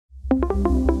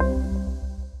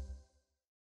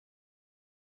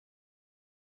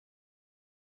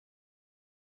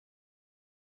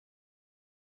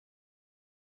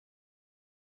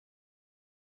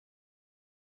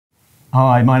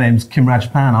Hi, my name's Kim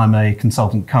Rajappan. I'm a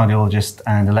consultant cardiologist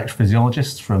and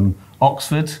electrophysiologist from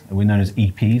Oxford. We're known as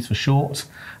EPs for short.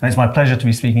 And it's my pleasure to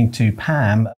be speaking to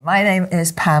Pam. My name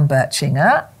is Pam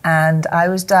Bertschinger, and I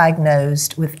was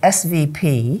diagnosed with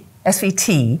SVT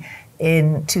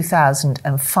in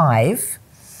 2005.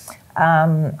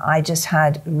 I just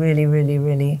had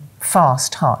really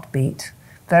fast heartbeat,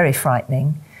 very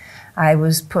frightening. I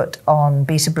was put on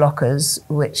beta blockers,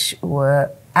 which were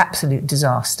absolute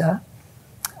disaster.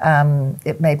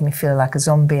 It made me feel like a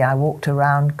zombie. I walked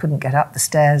around, couldn't get up the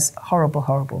stairs,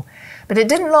 horrible. But it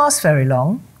didn't last very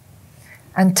long.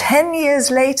 And 10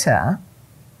 years later,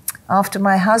 after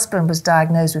my husband was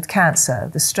diagnosed with cancer,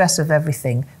 the stress of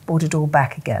everything brought it all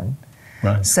back again.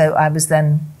 Right. So I was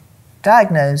then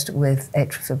diagnosed with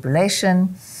atrial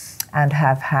fibrillation and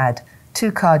have had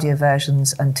 2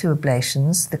 cardioversions and 2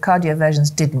 ablations. The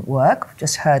cardioversions didn't work,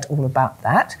 just heard all about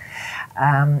that.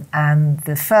 And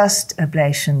the first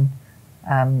ablation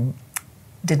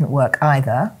didn't work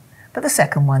either, but the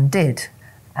second one did.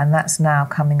 And that's now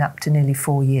coming up to nearly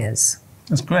 4 years.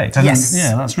 That's great. And yes.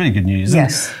 Yeah, that's really good news.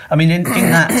 Yes. And, I mean, in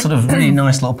that sort of really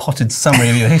nice little potted summary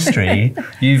of your history,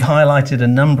 you've highlighted a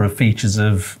number of features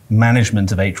of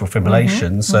management of atrial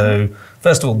fibrillation. So,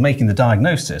 first of all, making the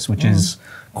diagnosis, which is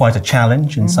quite a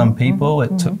challenge in some people.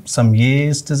 It took some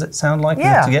years, does it sound like,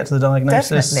 to get to the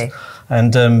diagnosis? Definitely.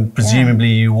 And presumably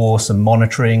you wore some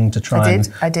monitoring to try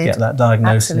and get that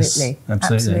diagnosis.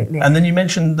 Absolutely. And then you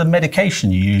mentioned the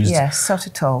medication you used. Yes,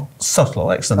 sotalol.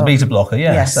 Sotalol, excellent. The beta blocker,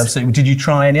 yes, absolutely. Did you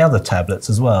try any other tablets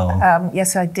as well?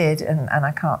 Yes, I did, and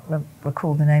I can't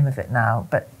recall the name of it now,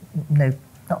 but no,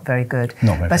 not very good.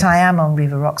 But I am on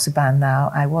rivaroxaban now.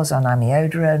 I was on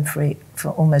amiodarone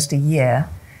for almost a year,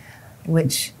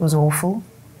 which was awful.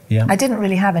 Yeah. I didn't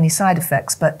really have any side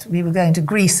effects, but we were going to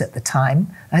Greece at the time.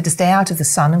 I had to stay out of the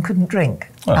sun and couldn't drink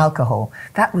alcohol.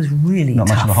 That was really not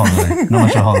tough. Much of a holiday. Not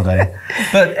much of a holiday.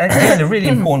 But again, a really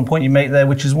important point you make there,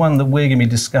 which is one that we're going to be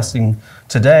discussing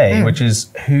today, which is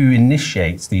who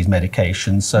initiates these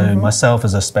medications. So myself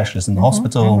as a specialist in the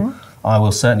hospital, I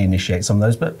will certainly initiate some of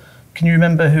those. But can you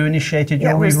remember who initiated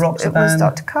your rivaroxaban? It was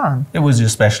Dr. Khan. It was your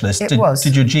specialist. It was.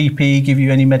 Did your GP give you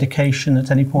any medication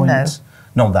at any point? No.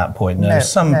 Not at that point, no.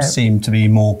 Some seem to be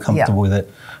more comfortable with it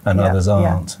and others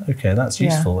aren't. Okay, that's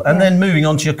useful. And then moving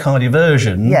on to your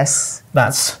cardioversion. Yes.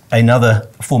 That's another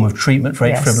form of treatment for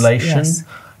atrial fibrillation.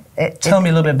 Yes. Tell me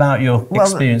a little bit about your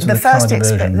experience with the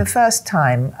cardioversion. The first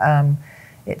time,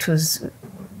 it was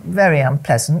very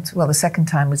unpleasant. Well, the second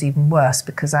time was even worse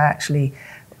because I actually,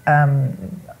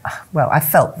 I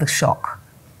felt the shock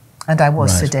and I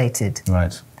was sedated.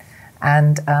 Right.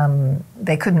 And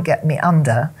they couldn't get me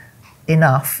under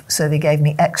enough, so they gave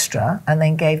me extra and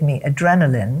then gave me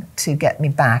adrenaline to get me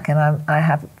back, and I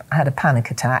had a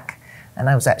panic attack and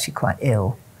I was actually quite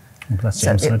ill. Bless you,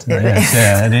 I'm sorry to know.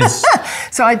 Yeah, it is.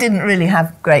 So I didn't really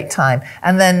have great time,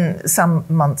 and then some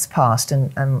months passed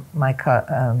and my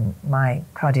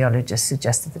cardiologist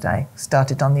suggested that I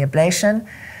started on the ablation.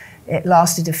 It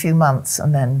lasted a few months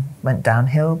and then went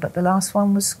downhill, but the last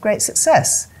one was great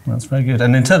success. That's very good.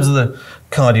 And in terms of the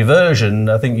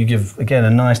cardioversion, I think you give, again, a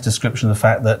nice description of the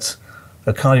fact that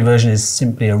a cardioversion is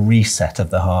simply a reset of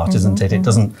the heart, isn't it? It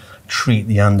doesn't treat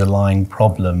the underlying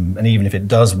problem. And even if it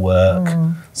does work,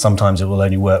 sometimes it will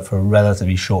only work for a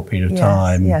relatively short period of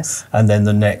time. Yes. And then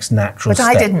the next natural step.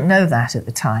 But I didn't know that at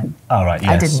the time. Oh, right,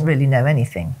 yes. I didn't really know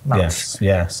anything much.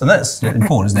 Yes. And that's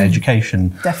important, isn't it? Education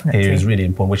Definitely. here is really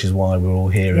important, which is why we're all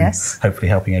here and hopefully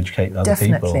helping educate other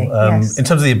people. In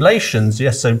terms of the ablations,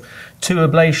 so 2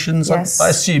 ablations. Yes. I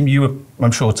assume you were,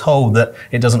 I'm sure, told that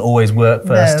it doesn't always work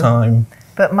first time.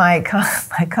 But my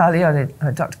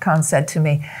cardiologist, Dr. Khan, said to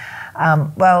me,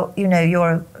 well, you know,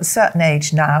 you're a certain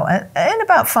age now, and in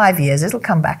about 5 years, it'll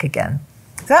come back again.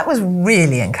 That was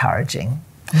really encouraging.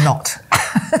 Not.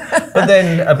 But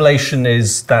then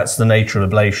ablation that's the nature of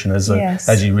ablation,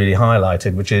 as you really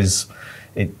highlighted, which is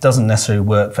it doesn't necessarily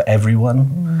work for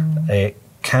everyone. It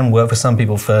can work for some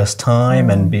people first time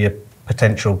and be a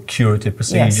potential curative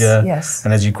procedure. Yes.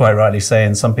 And as you quite rightly say,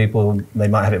 in some people, they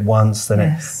might have it once, then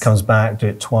it comes back, do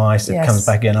it twice, it comes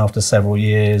back again after several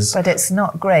years. But it's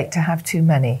not great to have too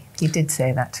many. He did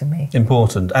say that to me.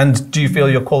 Important. And do you feel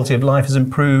your quality of life has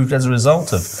improved as a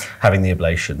result of having the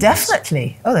ablation?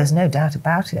 Definitely. Oh, there's no doubt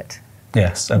about it.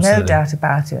 Yes, absolutely. No doubt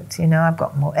about it. You know, I've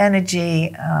got more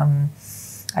energy.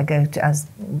 I go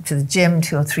to the gym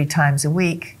 2 or 3 times a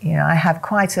week. You know, I have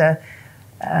quite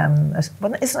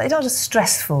it's not as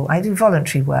stressful. I do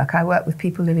voluntary work. I work with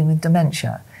people living with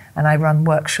dementia, and I run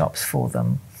workshops for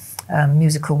them,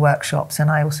 musical workshops, and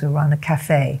I also run a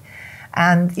cafe.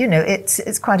 And you know,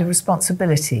 it's quite a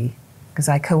responsibility because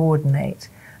I coordinate.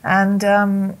 And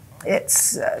it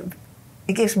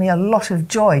gives me a lot of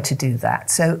joy to do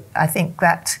that. So I think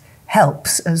that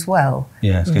helps as well.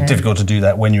 Yeah, it's difficult to do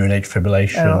that when you're in atrial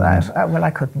fibrillation. Oh, well,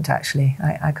 I couldn't actually.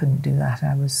 I couldn't do that.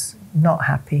 I was not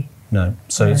happy. No,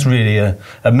 so it's really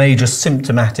a major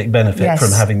symptomatic benefit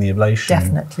from having the ablation.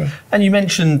 Definitely. And you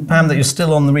mentioned, Pam, that you're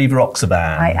still on the rivaroxaban.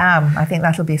 I am. I think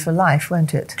that'll be for life,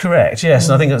 won't it? Correct, yes.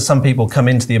 And I think that some people come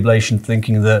into the ablation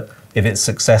thinking that if it's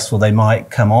successful, they might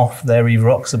come off their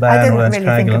rivaroxaban I or didn't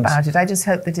really think anticoagulants. about it. I just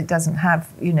hope that it doesn't have,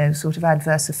 sort of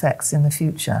adverse effects in the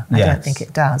future. I don't think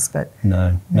it does, but...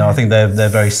 No, I think they're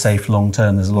very safe long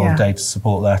term. There's a lot of data to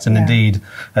support that. And indeed,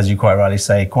 as you quite rightly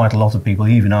say, quite a lot of people,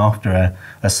 even after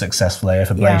a successful AF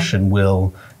ablation,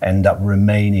 will end up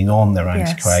remaining on their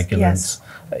anticoagulants.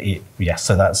 Yes,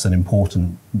 so that's an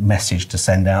important message to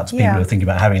send out to people who are thinking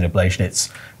about having an ablation. It's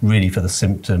really for the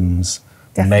symptoms.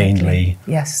 Mainly,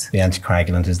 the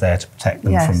anticoagulant is there to protect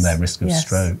them from their risk of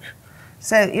stroke.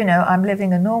 So, I'm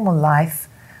living a normal life.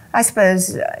 I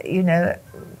suppose,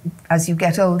 as you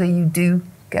get older, you do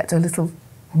get a little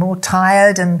more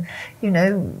tired and,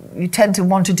 you tend to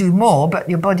want to do more, but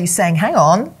your body's saying, hang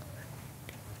on.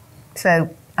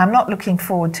 So I'm not looking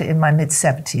forward to in my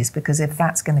mid-70s, because if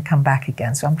that's going to come back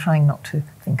again, so I'm trying not to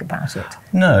think about it.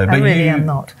 No, but I really am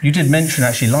not. You did mention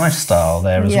actually lifestyle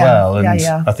there as well, and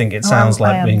I think it sounds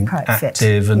like being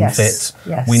active and fit.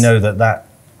 Yes. We know that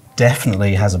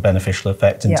definitely has a beneficial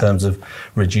effect in terms of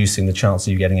reducing the chance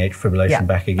of you getting atrial fibrillation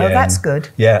back again. Oh, that's good.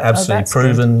 Yeah, absolutely.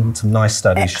 Proven. Good. Some nice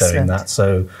studies showing that.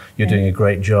 So you're doing a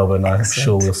great job, and I'm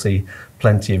sure we'll see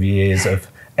plenty of years of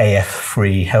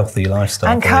AF-free, healthy lifestyle.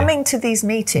 And coming to these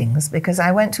meetings, because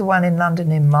I went to one in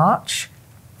London in March,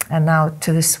 and now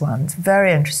to this one. It's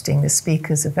very interesting. The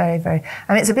speakers are very, very...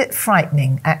 I mean, it's a bit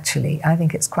frightening, actually. I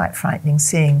think it's quite frightening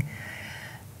seeing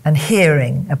and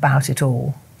hearing about it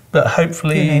all. But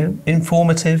hopefully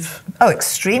informative. Oh,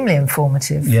 extremely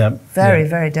informative. Yeah. Very,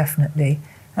 very definitely.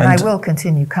 And I will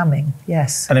continue coming,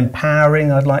 yes. And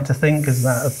empowering, I'd like to think.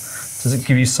 Does it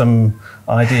give you some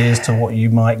ideas to what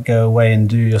you might go away and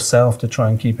do yourself to try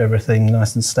and keep everything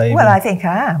nice and stable? Well, I think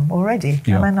I am already.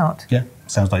 Am I not? Yeah,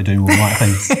 sounds like you're doing all the right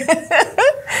things.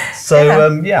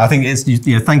 So, I think it's,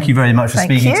 thank you very much for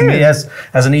speaking to me. As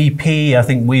an EP, I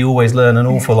think we always learn an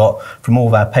awful lot from all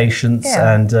of our patients.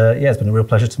 And it's been a real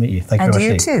pleasure to meet you. Thank you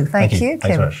very much. And you too. Thank you, Kim. Thanks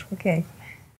very much. Okay.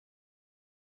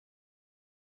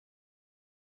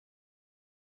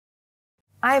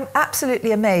 I'm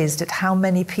absolutely amazed at how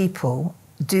many people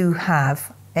do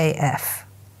have AF.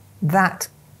 That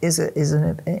is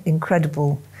an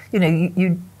incredible,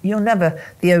 you're never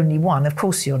the only one, of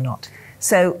course you're not.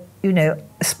 So,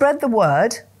 spread the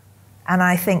word, and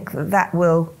I think that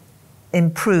will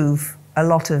improve a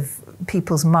lot of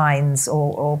people's minds,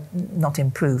 or not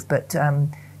improve, but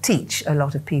teach a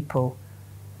lot of people,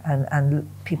 and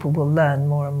people will learn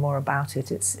more and more about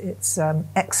it. It's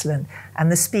excellent.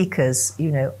 And the speakers,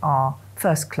 are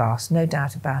first class, no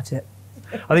doubt about it.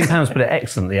 I think Pam's put it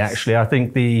excellently, actually. I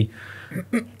think the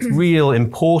real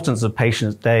importance of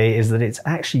Patients' Day is that it's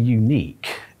actually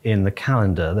unique in the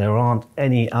calendar. There aren't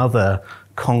any other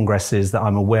congresses that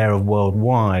I'm aware of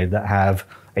worldwide that have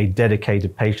a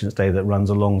dedicated Patients' Day that runs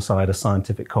alongside a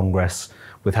scientific congress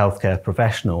with healthcare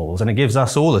professionals. And it gives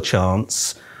us all a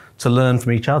chance to learn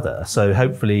from each other. So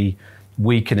hopefully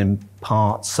we can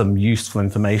impart some useful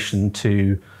information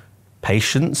to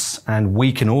patients, and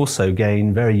we can also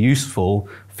gain very useful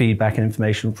feedback and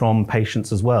information from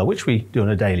patients as well, which we do on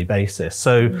a daily basis.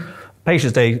 So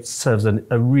Patients' Day serves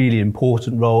a really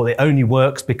important role. It only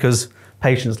works because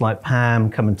patients like Pam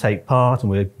come and take part,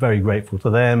 and we're very grateful to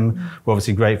them. We're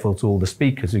obviously grateful to all the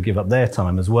speakers who give up their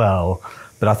time as well.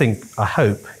 But I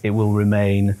hope it will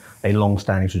remain a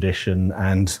long-standing tradition,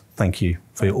 and thank you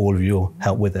for all of your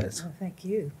help with it. Oh, thank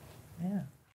you. Yeah.